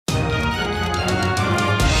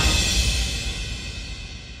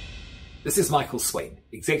This is Michael Swain,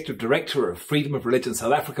 Executive Director of Freedom of Religion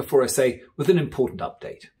South Africa 4SA, with an important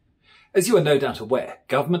update. As you are no doubt aware,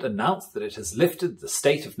 government announced that it has lifted the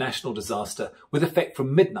state of national disaster with effect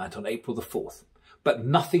from midnight on April the 4th, but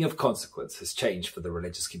nothing of consequence has changed for the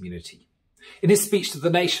religious community. In his speech to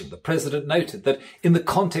the nation, the President noted that in the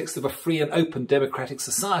context of a free and open democratic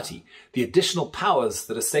society, the additional powers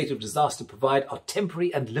that a state of disaster provide are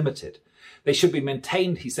temporary and limited. They should be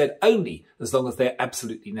maintained, he said, only as long as they are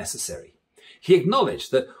absolutely necessary. He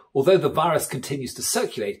acknowledged that although the virus continues to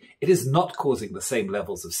circulate, it is not causing the same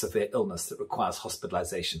levels of severe illness that requires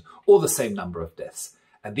hospitalization or the same number of deaths.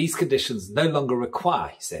 And these conditions no longer require,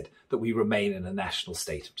 he said, that we remain in a national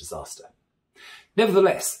state of disaster.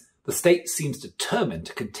 Nevertheless, the state seems determined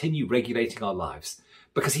to continue regulating our lives,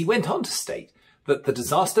 because he went on to state that the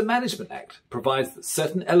Disaster Management Act provides that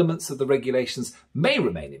certain elements of the regulations may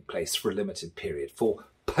remain in place for a limited period for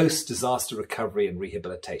post-disaster recovery and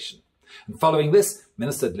rehabilitation. And following this,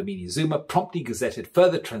 Minister Dlamini Zuma promptly gazetted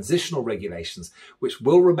further transitional regulations which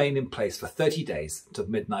will remain in place for 30 days until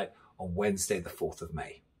midnight on Wednesday the 4th of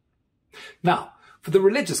May. Now, for the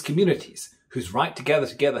religious communities whose right to gather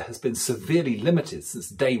together has been severely limited since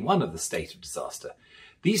day one of the state of disaster,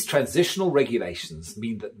 these transitional regulations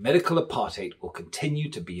mean that medical apartheid will continue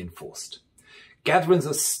to be enforced. Gatherings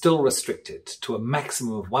are still restricted to a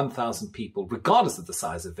maximum of 1,000 people, regardless of the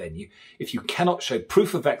size of venue, if you cannot show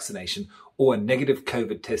proof of vaccination or a negative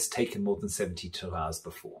COVID test taken more than 72 hours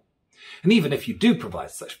before. And even if you do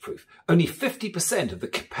provide such proof, only 50% of the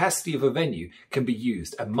capacity of a venue can be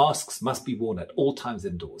used and masks must be worn at all times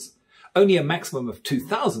indoors. Only a maximum of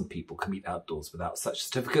 2,000 people can meet outdoors without such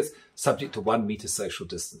certificates, subject to 1 metre social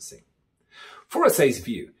distancing. 4SA's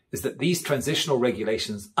view is that these transitional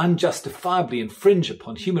regulations unjustifiably infringe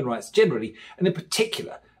upon human rights generally, and in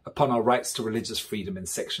particular upon our rights to religious freedom in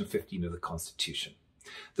Section 15 of the Constitution.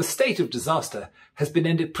 The state of disaster has been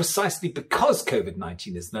ended precisely because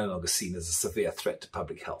COVID-19 is no longer seen as a severe threat to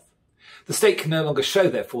public health. The state can no longer show,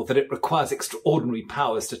 therefore, that it requires extraordinary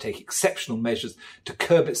powers to take exceptional measures to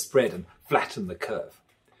curb its spread and flatten the curve.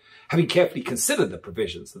 Having carefully considered the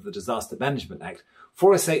provisions of the Disaster Management Act,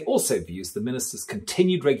 4SA also views the Minister's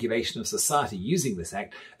continued regulation of society using this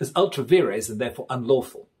Act as ultra vires and therefore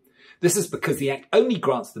unlawful. This is because the Act only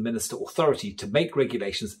grants the Minister authority to make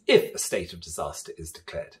regulations if a state of disaster is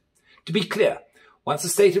declared. To be clear, once a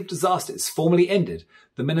state of disaster is formally ended,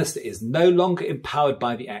 the Minister is no longer empowered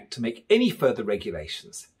by the Act to make any further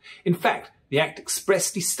regulations. In fact, the Act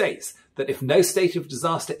expressly states that if no state of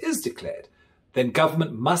disaster is declared, then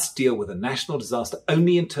government must deal with a national disaster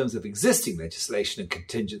only in terms of existing legislation and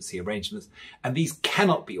contingency arrangements, and these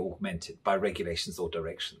cannot be augmented by regulations or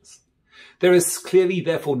directions. There is clearly,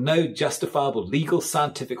 therefore, no justifiable legal,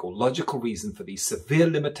 scientific or logical reason for these severe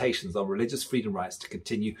limitations on religious freedom rights to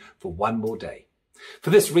continue for one more day.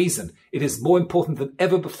 For this reason, it is more important than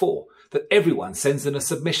ever before that everyone sends in a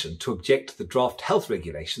submission to object to the draft health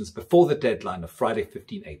regulations before the deadline of Friday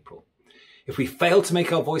 15 April. If we fail to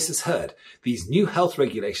make our voices heard, these new health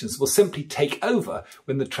regulations will simply take over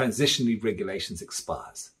when the transitional regulations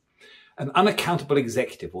expires. An unaccountable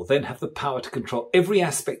executive will then have the power to control every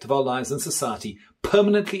aspect of our lives and society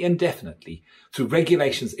permanently and indefinitely through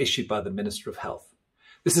regulations issued by the Minister of Health.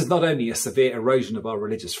 This is not only a severe erosion of our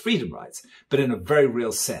religious freedom rights, but in a very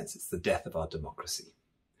real sense, it's the death of our democracy.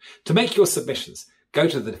 To make your submissions, go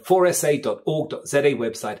to the 4sa.org.za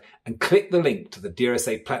website and click the link to the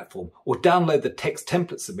DRSA platform, or download the text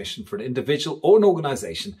template submission for an individual or an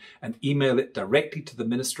organisation and email it directly to the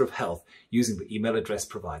Minister of Health using the email address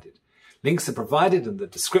provided. Links are provided in the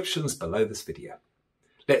descriptions below this video.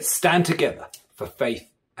 Let's stand together for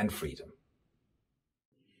faith and freedom.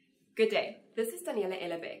 Good day. This is Daniela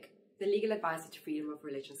Ellerbeck, the Legal Advisor to Freedom of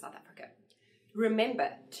Religion South Africa. Remember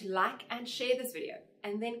to like and share this video,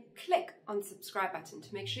 and then click on the subscribe button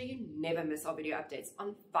to make sure you never miss our video updates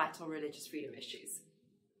on vital religious freedom issues.